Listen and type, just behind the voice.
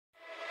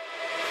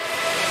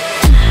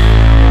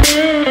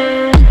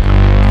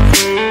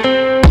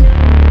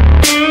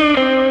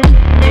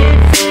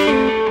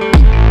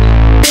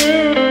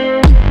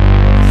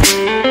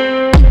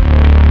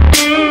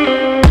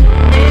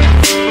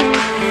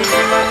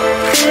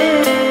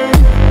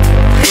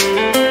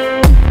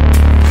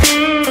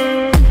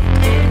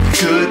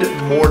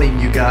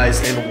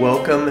and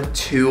welcome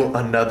to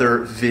another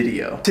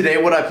video.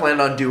 Today what I planned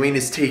on doing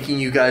is taking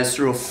you guys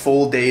through a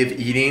full day of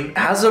eating.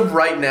 As of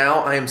right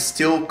now, I am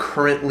still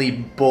currently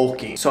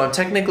bulking. So I'm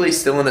technically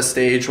still in a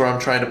stage where I'm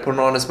trying to put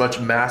on as much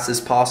mass as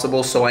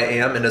possible, so I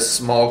am in a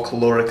small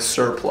caloric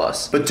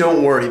surplus. But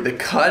don't worry, the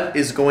cut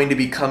is going to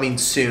be coming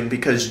soon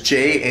because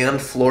Jay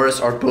and Flores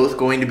are both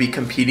going to be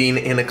competing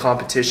in a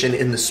competition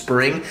in the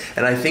spring,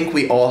 and I think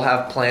we all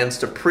have plans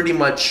to pretty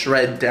much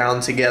shred down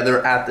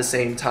together at the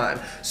same time.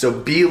 So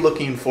be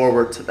looking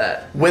forward to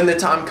that. When the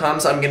time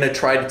comes, I'm gonna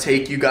try to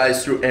take you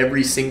guys through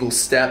every single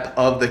step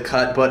of the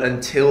cut, but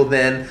until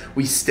then,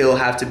 we still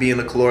have to be in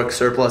a caloric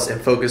surplus and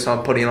focus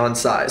on putting on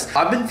size.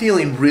 I've been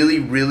feeling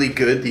really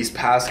good these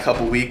past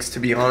couple weeks, to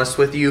be honest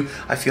with you.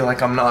 I feel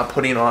like I'm not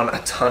putting on a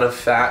ton of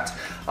fat.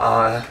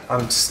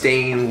 I'm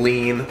staying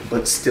lean,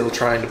 but still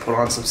trying to put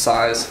on some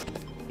size.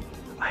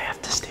 I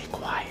have to stay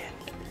quiet.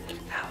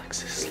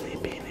 Alex is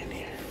sleeping in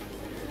here.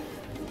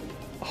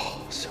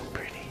 Oh, so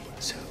pretty.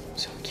 So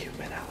cute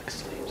when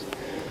Alex sleeps.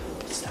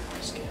 Let's step on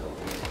the scale.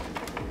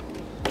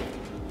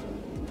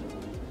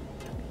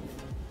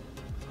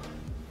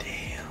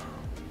 Damn.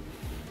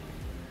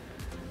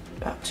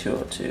 About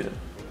 202.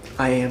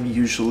 I am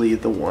usually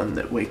the one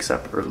that wakes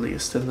up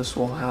earliest in the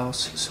SWOLE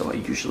house, so I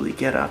usually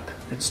get up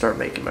and start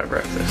making my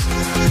breakfast.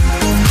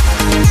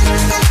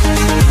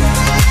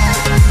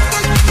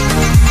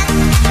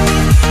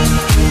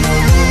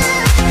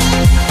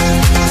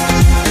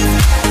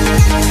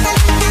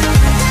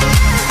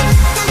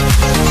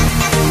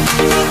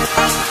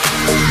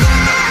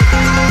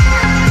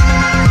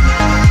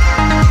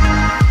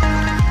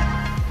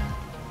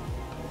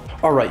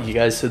 Alright you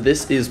guys, so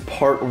this is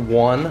part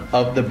one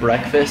of the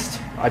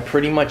breakfast. I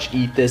pretty much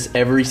eat this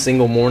every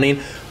single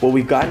morning. What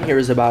we've got here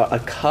is about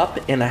 1.5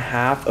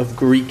 cups of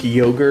Greek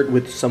yogurt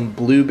with some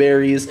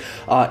blueberries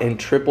and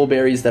triple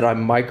berries that I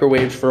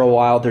microwaved for a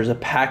while. There's a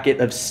packet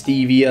of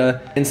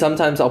stevia, and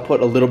sometimes I'll put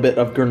a little bit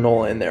of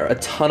granola in there. A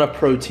ton of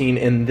protein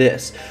in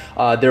this.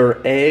 There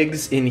are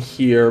eggs in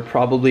here,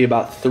 probably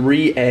about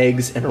 3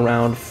 eggs and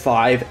around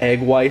 5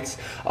 egg whites,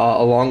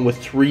 along with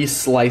 3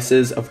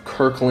 slices of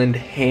Kirkland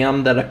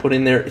ham that I put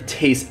in there. It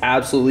tastes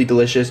absolutely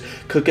delicious.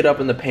 Cook it up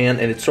in the pan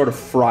and it sort of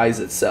fries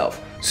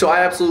itself. So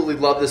I absolutely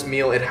love this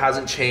meal. It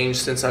hasn't changed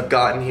since I've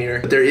gotten here.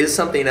 But there is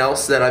something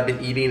else that I've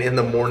been eating in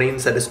the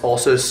mornings that is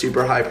also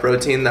super high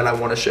protein that I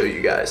want to show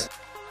you guys.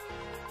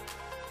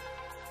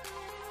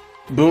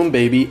 Boom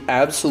baby,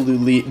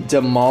 absolutely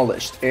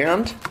demolished.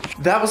 And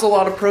that was a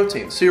lot of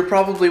protein. So you're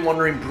probably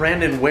wondering,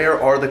 Brandon,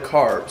 where are the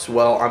carbs?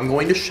 Well, I'm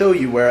going to show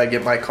you where I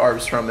get my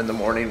carbs from in the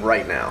morning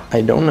right now.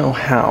 I don't know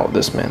how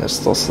this man is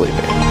still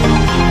sleeping.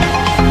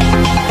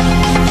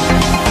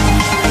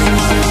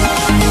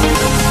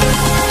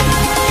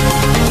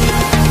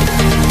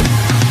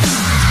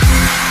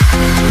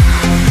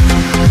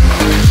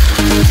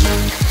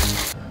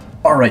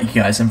 Alright you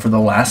guys, and for the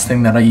last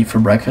thing that I eat for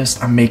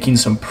breakfast, I'm making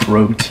some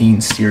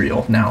protein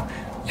cereal. Now,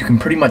 you can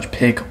pretty much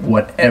pick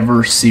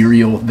whatever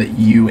cereal that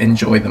you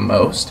enjoy the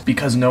most,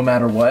 because no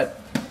matter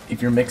what,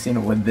 if you're mixing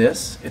it with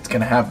this, it's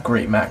gonna have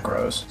great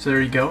macros. So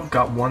there you go,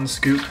 got 1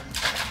 scoop.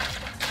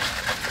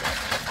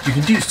 You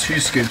can use 2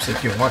 scoops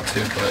if you want to,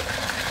 but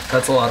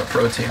that's a lot of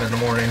protein in the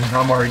morning.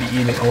 I'm already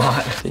eating a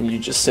lot. Then you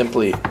just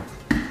simply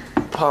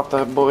pop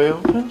that boy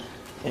open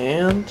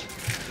and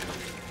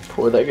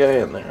pour that guy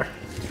in there.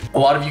 A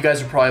lot of you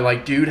guys are probably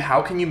like, dude,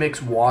 how can you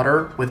mix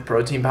water with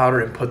protein powder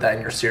and put that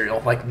in your cereal?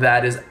 Like,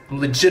 that is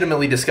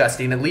legitimately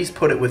disgusting. At least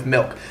put it with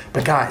milk.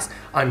 But guys,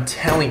 I'm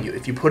telling you,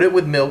 if you put it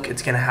with milk,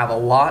 it's gonna have a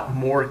lot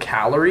more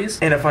calories.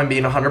 And if I'm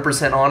being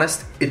 100%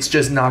 honest, it's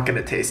just not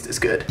gonna taste as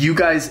good. You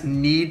guys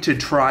need to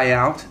try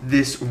out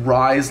this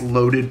Rise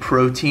Loaded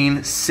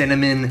Protein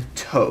Cinnamon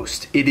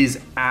Toast. It is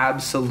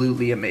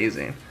absolutely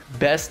amazing.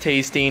 Best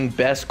tasting,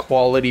 best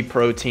quality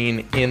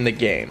protein in the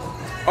game.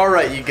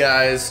 Alright you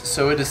guys,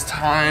 so it is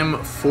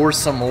time for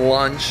some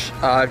lunch.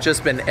 I've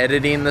just been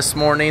editing this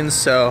morning,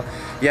 so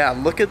yeah,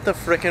 look at the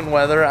frickin'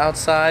 weather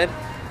outside.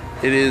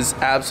 It is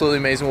absolutely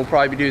amazing. We'll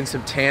probably be doing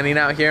some tanning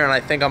out here, and I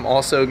think I'm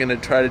also gonna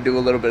try to do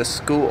a little bit of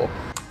school.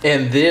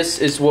 And this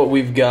is what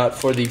we've got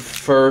for the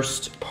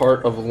first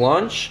part of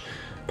lunch.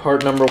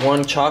 Part number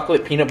 1,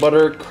 chocolate peanut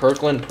butter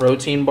Kirkland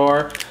protein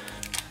bar.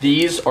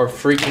 These are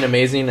freaking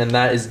amazing, and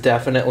that is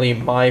definitely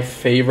my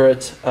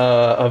favorite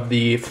of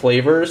the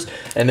flavors.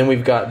 And then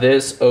we've got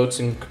this oats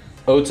and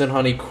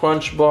honey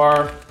crunch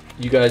bar.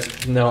 You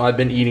guys know I've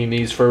been eating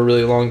these for a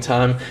really long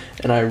time,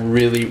 and I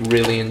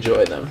really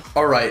enjoy them.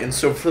 All right, and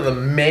so for the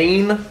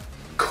main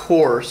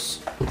course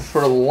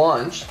for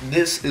lunch,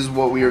 this is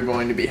what we are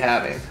going to be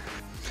having.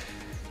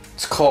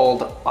 It's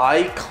called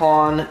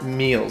Icon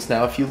Meals.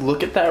 Now, if you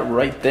look at that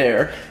right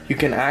there, you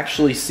can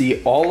actually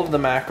see all of the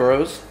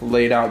macros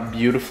laid out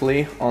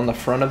beautifully on the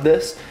front of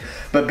this.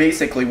 But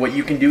basically, what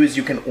you can do is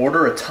you can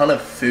order a ton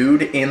of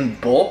food in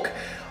bulk,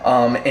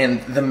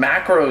 and the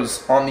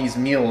macros on these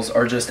meals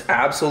are just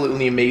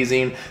absolutely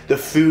amazing. The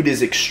food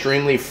is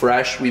extremely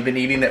fresh. We've been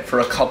eating it for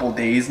a couple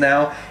days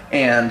now,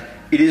 and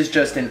it is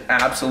just an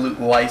absolute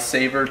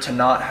lifesaver to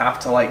not have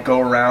to like go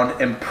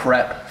around and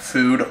prep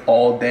food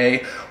all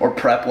day or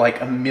prep like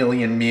a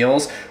million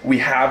meals. We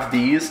have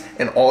these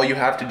and all you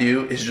have to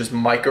do is just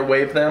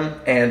microwave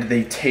them and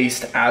they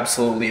taste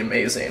absolutely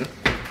amazing.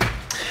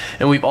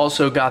 And we've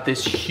also got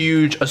this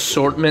huge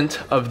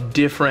assortment of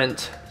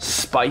different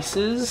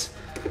spices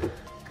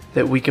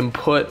that we can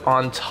put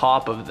on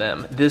top of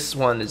them. This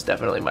one is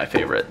definitely my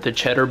favorite. The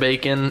cheddar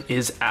bacon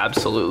is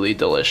absolutely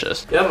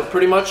delicious. Yeah, but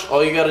pretty much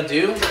all you gotta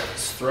do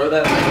is throw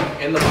that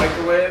thing in the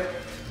microwave,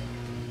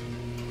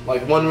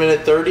 like 1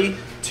 minute 30,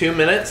 2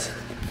 minutes,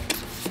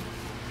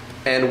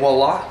 and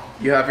voila,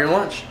 you have your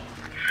lunch.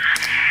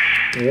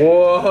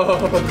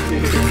 Whoa,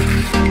 dude.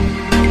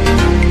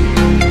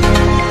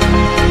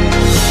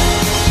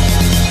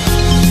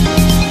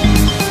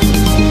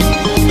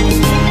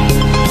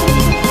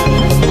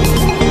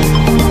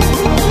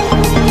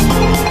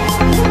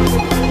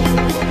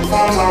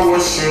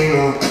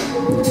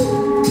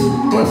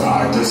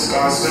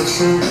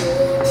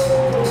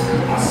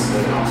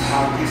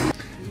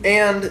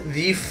 And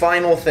the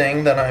final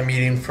thing that I'm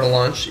eating for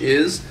lunch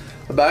is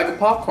a bag of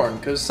popcorn,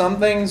 because some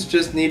things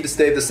just need to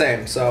stay the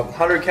same. So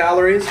 100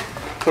 calories,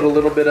 put a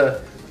little bit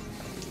of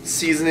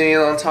seasoning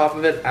on top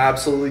of it,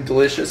 absolutely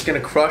delicious.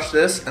 Gonna crush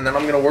this and then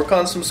I'm gonna work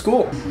on some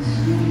school.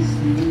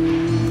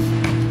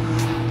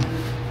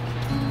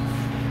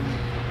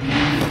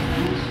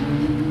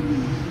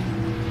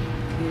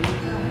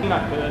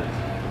 Not good.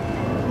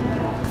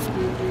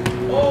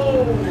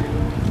 Oh!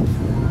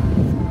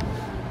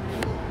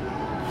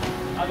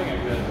 I think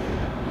I'm good.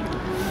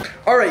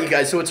 Alright you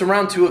guys, so it's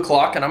around 2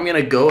 o'clock and I'm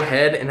gonna go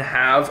ahead and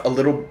have a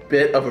little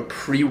bit of a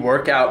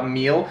pre-workout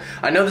meal.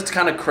 I know that's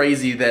kind of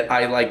crazy that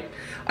I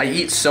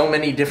eat so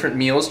many different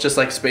meals just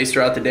like spaced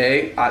throughout the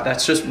day.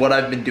 That's just what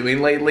I've been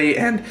doing lately,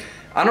 and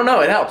I don't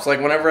know, it helps.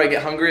 Like whenever I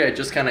get hungry, I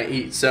just kind of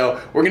eat.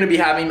 So we're gonna be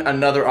having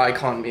another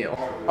icon meal.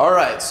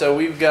 Alright, so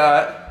we've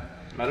got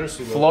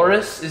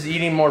Floris is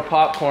eating more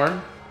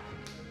popcorn.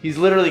 He's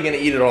literally gonna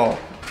eat it all.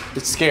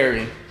 It's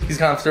scary. He's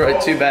gonna throw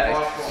it 2 bags.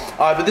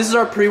 But this is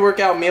our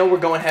pre-workout meal. We're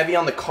going heavy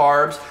on the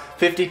carbs.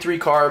 53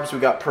 carbs. We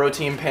got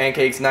protein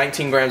pancakes,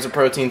 19 grams of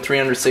protein,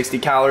 360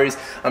 calories.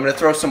 I'm gonna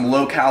throw some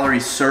low-calorie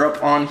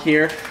syrup on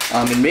here,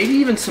 and maybe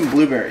even some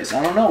blueberries.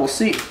 I don't know. We'll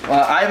see.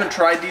 I haven't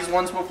tried these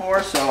ones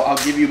before, so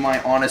I'll give you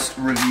my honest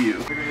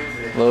review.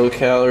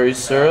 Low-calorie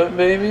syrup,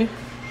 baby.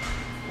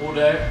 All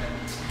day.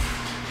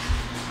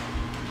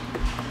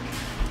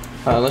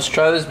 Let's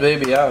try this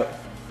baby out.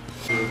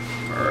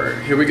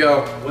 Alright, here we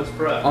go. What's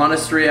prep?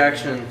 Honest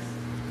reaction.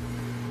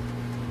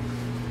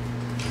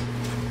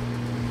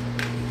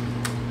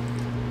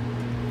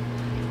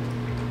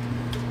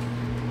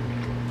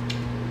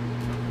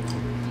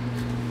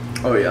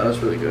 Oh yeah, that's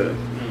really good.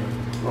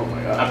 Oh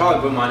my god. I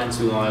probably put mine in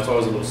too long, that's why it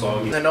was a little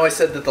soggy. I know I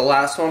said that the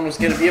last one was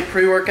gonna be a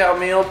pre-workout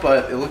meal,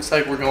 but it looks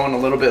like we're going a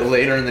little bit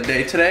later in the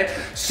day today.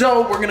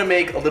 So we're gonna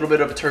make a little bit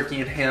of a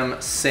turkey and ham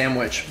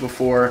sandwich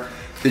before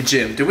the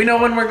gym. Do we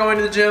know when we're going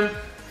to the gym? No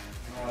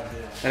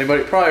idea.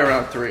 Anybody? Probably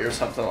around 3 or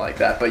something like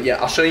that. But yeah,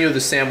 I'll show you the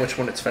sandwich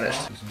when it's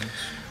finished.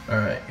 All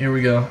right, here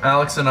we go.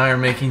 Alex and I are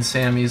making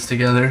Sammys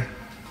together.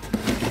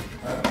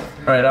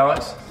 All right,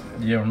 Alex?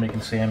 Yeah, we're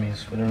making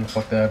Sammys, whatever the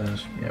fuck that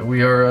is. Yeah,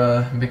 we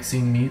are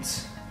mixing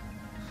meats.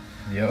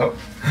 Yep.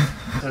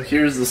 So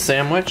here's the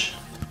sandwich.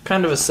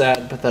 Kind of a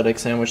sad, pathetic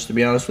sandwich, to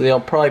be honest with you. I'll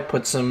probably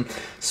put some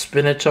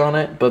spinach on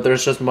it, but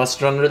there's just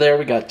mustard under there.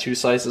 We got 2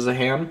 slices of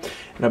ham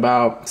and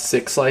about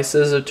 6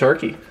 slices of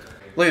turkey.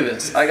 Look at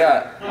this. I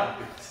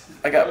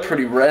got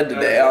pretty red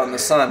today out in the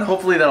sun.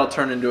 Hopefully that'll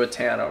turn into a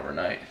tan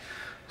overnight.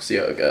 See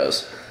how it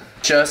goes.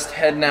 Just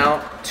heading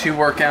out to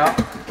work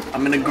out.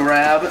 I'm gonna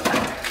grab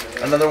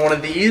another one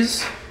of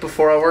these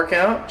before I work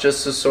out,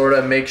 just to sort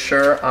of make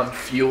sure I'm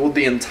fueled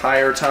the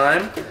entire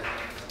time.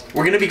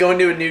 We're gonna be going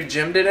to a new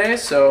gym today,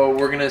 so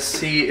we're gonna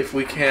see if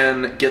we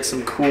can get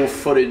some cool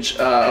footage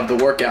of the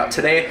workout.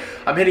 Today,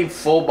 I'm hitting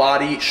full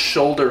body,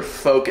 shoulder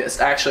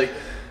focused. Actually,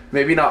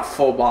 maybe not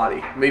full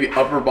body, maybe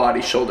upper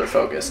body, shoulder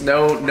focused.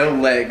 No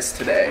legs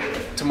today.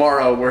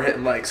 Tomorrow, we're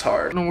hitting legs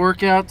hard. Gonna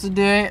work out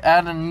today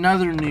at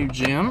another new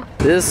gym.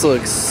 This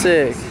looks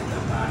sick.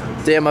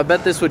 Damn, I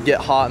bet this would get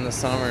hot in the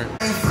summer.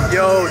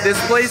 Yo, this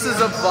place is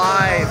a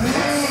vibe.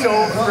 It's so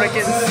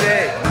freaking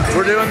sick.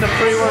 We're doing the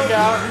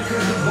pre-workout.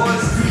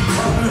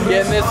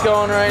 Getting this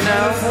going right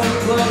now.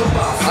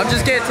 I'm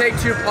just gonna take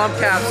 2 pump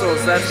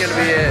capsules. That's gonna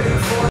be it.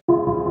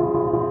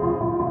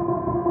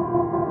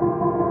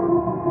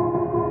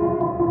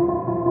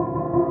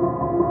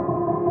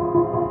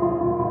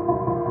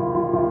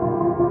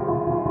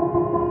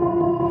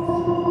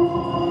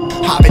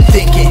 I've been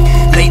thinking,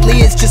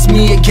 lately it's just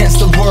me against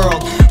the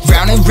world.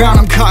 Round and round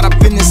I'm caught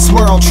up in this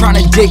swirl, trying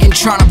to dig and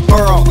trying to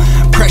burrow.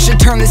 Pressure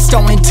turned this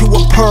stone into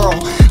a pearl.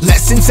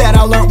 Lessons that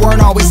I learned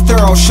weren't always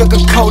thorough, sugar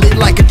coated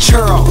like a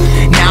churl.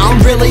 Now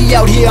I'm really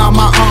out here on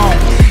my own.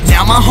 Now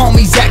Now my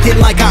homies acting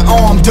like I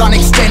owe 'em, done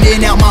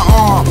extending out my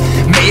arm.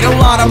 Made a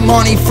lot of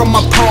money from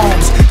my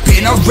poems.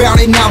 Been around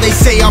and now they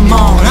say I'm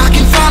on. I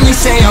can finally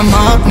say I'm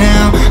up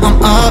now,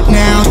 I'm up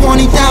now.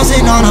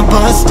 20,000 on a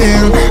bus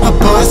down, a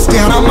bus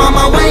down. I'm on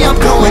my way up,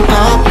 going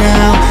up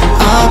now,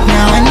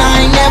 and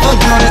I ain't never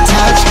gonna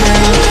touch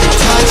down,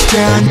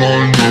 touchdown.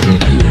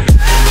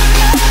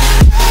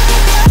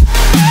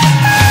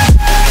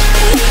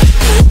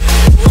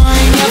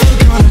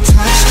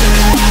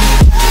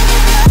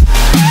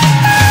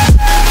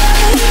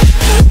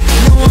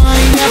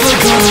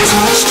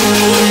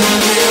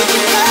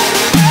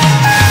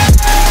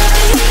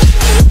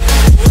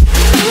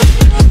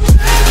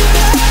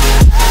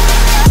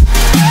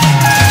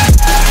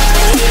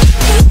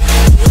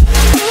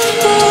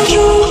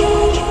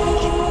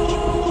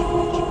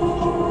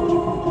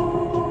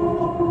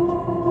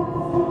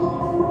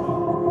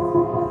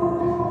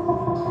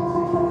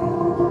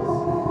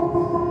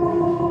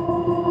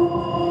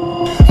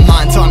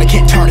 I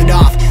can't turn it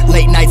off.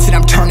 Late nights and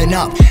I'm turning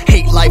up.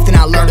 Hate life, then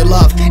I learn to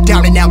love.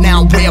 Down and out,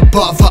 now I'm way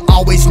above. I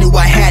always knew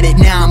I had it,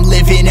 now I'm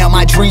living out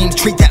my dreams.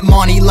 Treat that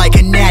money like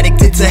an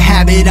addict, it's a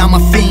habit, I'm a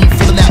fiend.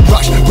 Feeling that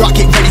rush,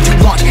 rocket ready to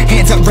launch.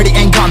 Hands up, ready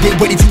and gone, been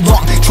waiting too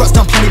long. Trust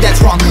on plenty,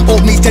 that's wrong.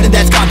 Old me's dead and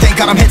that's gone, thank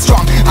God I'm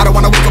headstrong. I don't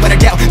wanna wake up with a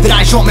doubt that I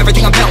ain't show 'em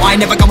everything I'm about. I ain't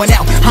never going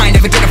out, I ain't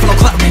never getting for no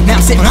clout. Now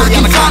I'm sitting pretty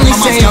on the cloud. I can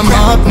finally say I'm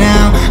up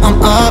now, I'm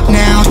up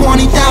now.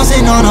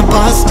 20,000 on a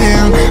bus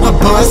down, a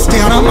bus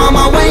down. I'm on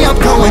my way up,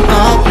 going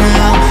up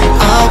now,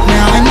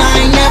 and I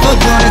ain't never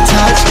gonna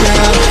touch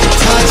down,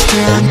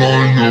 touchdown.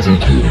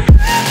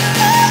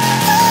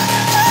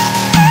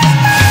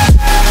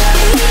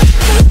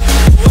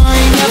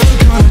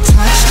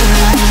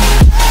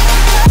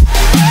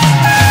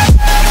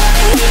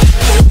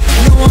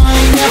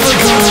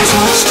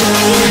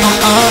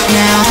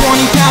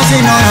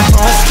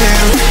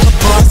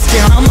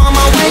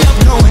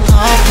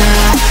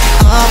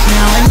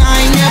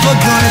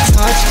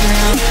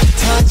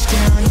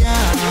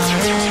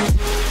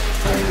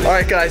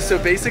 Alright guys, so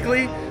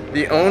basically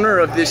the owner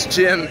of this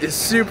gym is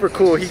super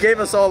cool. He gave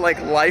us all like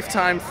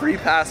lifetime free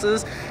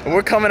passes and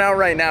we're coming out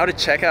right now to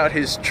check out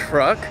his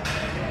truck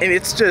and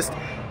it's just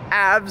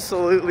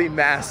absolutely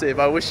massive.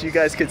 I wish you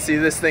guys could see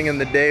this thing in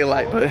the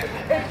daylight, but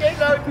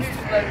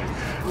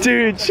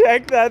dude,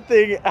 check that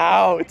thing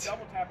out.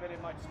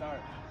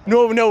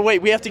 No,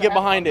 wait, we have to get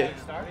behind it.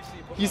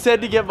 He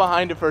said to get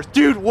behind it first.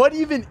 Dude, what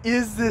even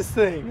is this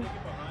thing?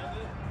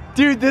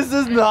 Dude, this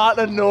is not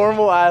a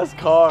normal ass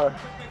car.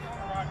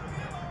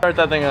 Start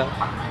that thing up.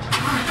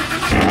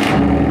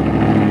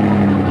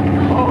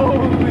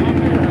 Holy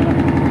crap.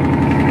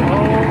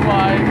 Oh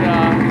my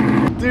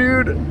god.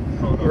 Dude,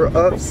 we're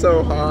up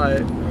so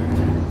high.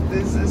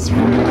 This is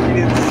freaking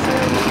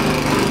insane.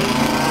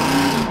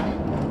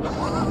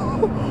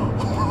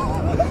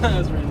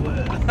 That's really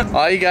lit.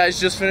 All you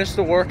guys just finished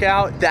the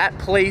workout. That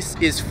place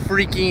is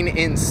freaking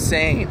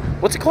insane.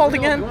 What's it called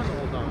again?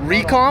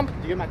 Recomp? Did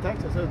you get my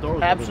text? I said the door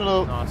was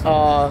Absolute.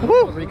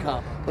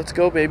 Recomp. Let's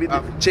go, baby.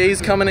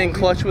 Jay's coming in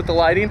clutch with the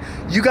lighting.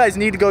 You guys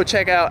need to go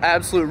check out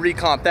Absolute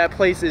Recomp. That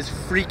place is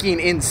freaking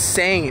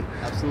insane.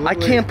 Absolutely. I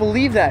can't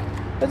believe that.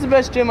 That's the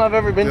best gym I've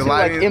ever been to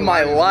like in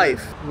my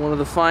life. One of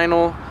the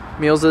final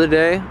meals of the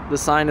day. The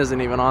sign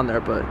isn't even on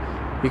there, but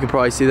you can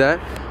probably see that.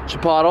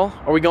 Chipotle.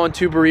 Are we going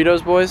 2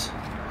 burritos, boys?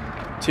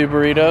 2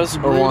 burritos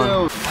or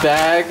 1?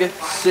 Bag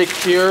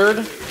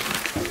secured.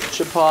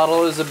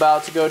 Chipotle is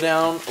about to go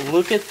down.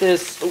 Look at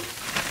this.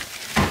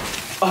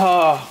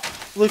 Oh,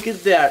 look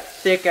at that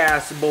thick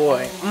ass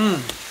boy.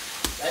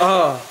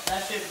 Oh,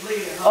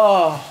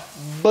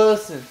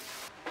 bussin'.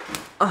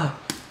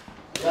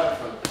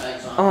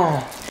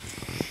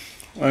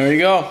 There you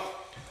go.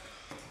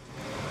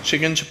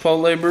 Chicken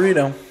Chipotle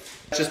burrito.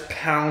 Just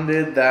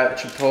pounded that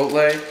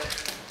Chipotle.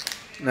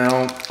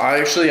 Now, I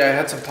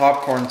had some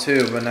popcorn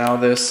too, but now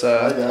this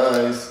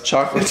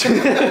chocolate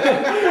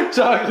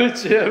chocolate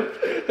chip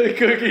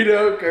cookie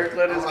dough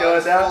Kirkland is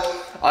going down.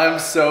 I'm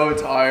so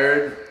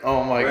tired.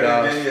 Oh my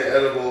gosh.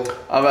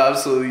 I'm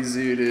absolutely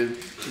zooted.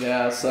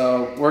 Yeah,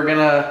 so we're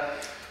gonna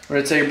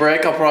take a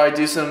break. I'll probably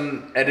do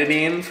some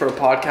editing for a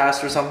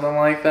podcast or something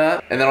like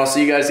that. And then I'll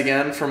see you guys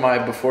again for my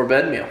before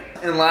bed meal.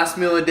 And last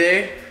meal of the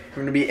day,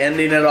 we're gonna be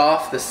ending it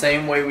off the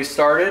same way we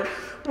started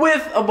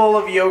with a bowl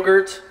of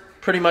yogurt.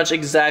 Pretty much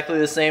exactly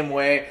the same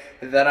way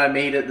that I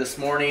made it this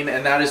morning,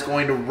 and that is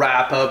going to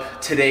wrap up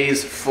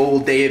today's full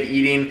day of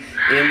eating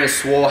in the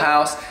SWOLE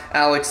house.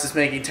 Alex is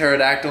making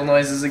pterodactyl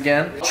noises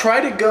again.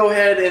 Try to go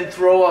ahead and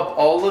throw up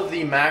all of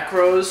the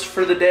macros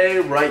for the day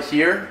right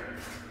here.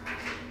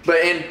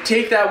 And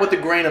take that with a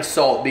grain of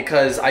salt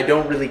because I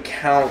don't really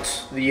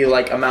count the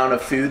amount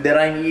of food that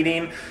I'm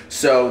eating.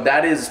 So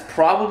that is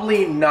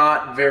probably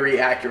not very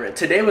accurate.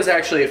 Today was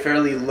actually a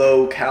fairly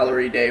low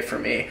calorie day for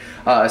me,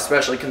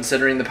 especially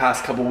considering the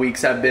past couple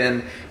weeks I've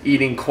been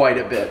eating quite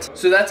a bit.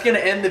 So that's gonna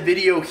end the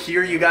video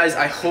here, you guys.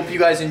 I hope you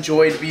guys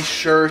enjoyed. Be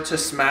sure to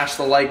smash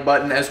the like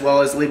button as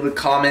well as leave a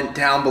comment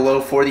down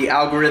below for the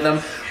algorithm.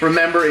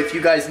 Remember, if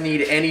you guys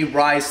need any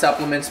Rise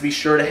supplements, be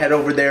sure to head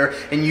over there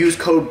and use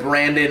code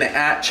Brandon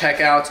at at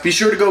checkout. Be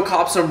sure to go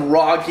cop some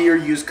raw gear.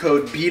 Use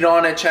code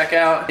BEATON at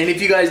checkout. And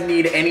if you guys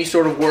need any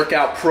sort of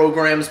workout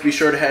programs, be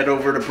sure to head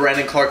over to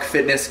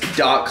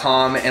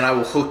BrandonClarkFitness.com and I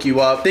will hook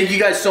you up. Thank you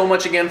guys so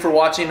much again for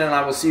watching, and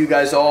I will see you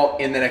guys all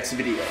in the next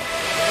video.